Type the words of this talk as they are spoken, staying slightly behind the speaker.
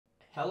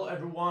Hello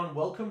everyone,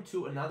 welcome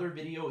to another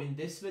video. In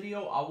this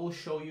video, I will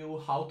show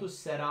you how to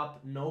set up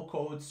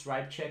no-code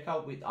Stripe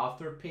checkout with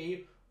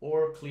Afterpay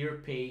or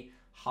ClearPay,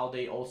 how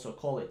they also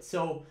call it.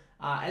 So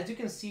as you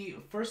can see,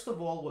 first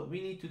of all, what we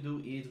need to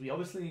do is we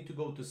obviously need to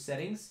go to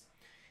settings,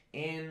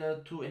 and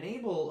to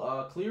enable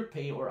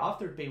ClearPay or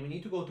Afterpay, we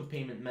need to go to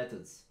payment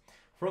methods.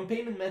 From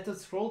payment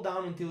methods, scroll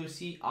down until you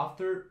see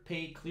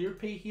Afterpay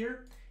ClearPay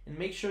here, and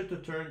make sure to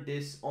turn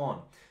this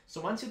on. So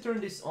once you turn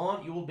this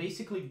on, you will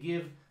basically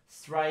give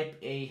Stripe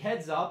a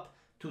heads up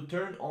to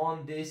turn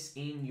on this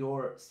in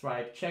your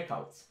Stripe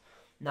checkouts.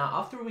 Now,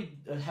 after we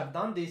have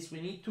done this,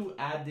 we need to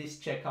add this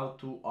checkout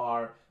to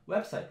our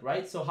website,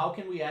 right? So how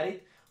can we add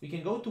it? We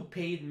can go to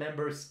paid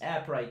members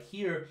app right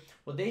here.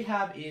 What they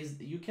have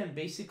is you can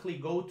basically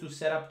go to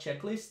setup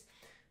checklist,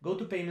 go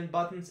to payment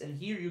buttons, and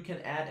here you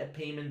can add a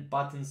payment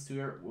buttons to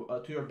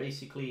your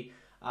basically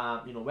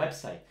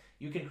website.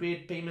 You can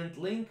create payment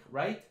link,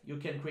 right? You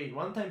can create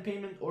one-time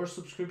payment or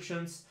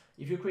subscriptions.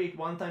 If you create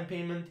one-time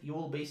payment, you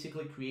will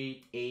basically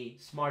create a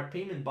smart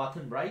payment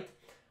button, right?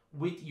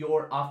 With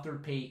your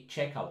Afterpay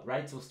checkout,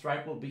 right? So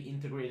Stripe will be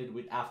integrated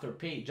with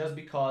Afterpay just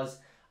because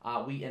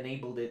we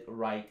enabled it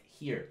right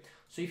here.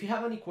 So if you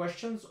have any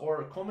questions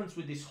or comments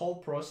with this whole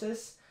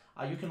process,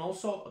 you can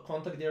also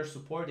contact their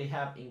support. They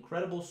have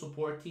incredible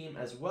support team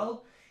as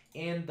well.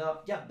 And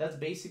yeah, that's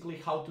basically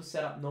how to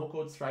set up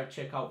no-code Stripe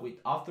checkout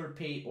with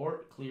Afterpay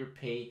or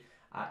ClearPay,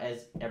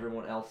 as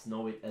everyone else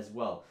know it as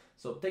well.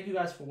 So thank you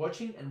guys for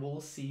watching, and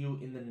we'll see you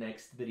in the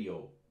next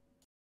video.